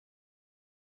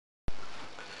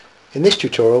In this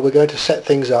tutorial we're going to set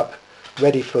things up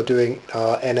ready for doing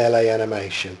our NLA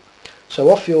animation. So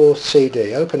off your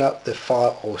CD, open up the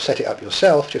file or set it up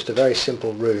yourself, just a very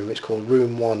simple room. It's called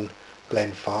Room 1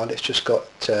 blend file. It's just got,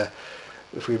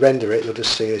 if we render it, you'll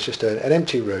just see it's just an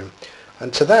empty room.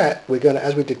 And to that, we're going to,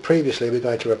 as we did previously, we're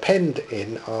going to append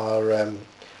in our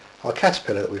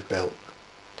caterpillar that we've built.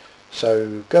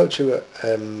 So go to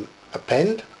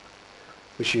append,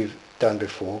 which you've done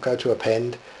before. Go to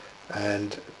append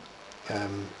and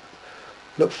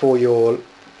look for your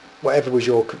whatever was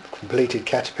your completed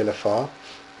caterpillar file,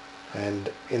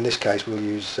 and in this case we'll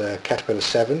use caterpillar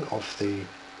 7 of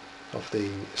the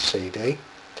CD,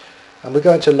 and we're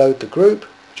going to load the group,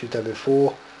 which you've done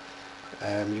before.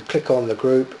 You click on the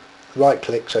group, right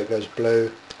click so it goes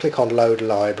blue, click on load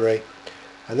library,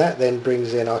 and that then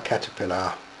brings in our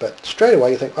caterpillar. But straight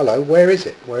away you think, hello, where is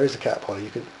it? Where is the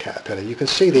caterpillar? You can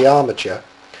see the armature.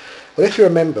 Well, if you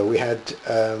remember, we had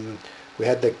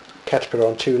the caterpillar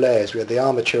on two layers. We had the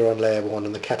armature on layer 1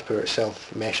 and the caterpillar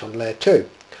itself mesh on layer 2.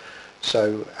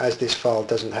 So as this file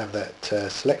doesn't have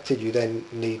that selected, you then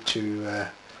need to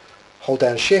hold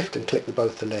down shift and click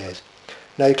both the layers.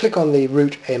 Now you click on the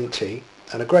root empty,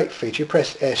 and a great feature, you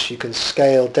press S, you can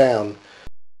scale down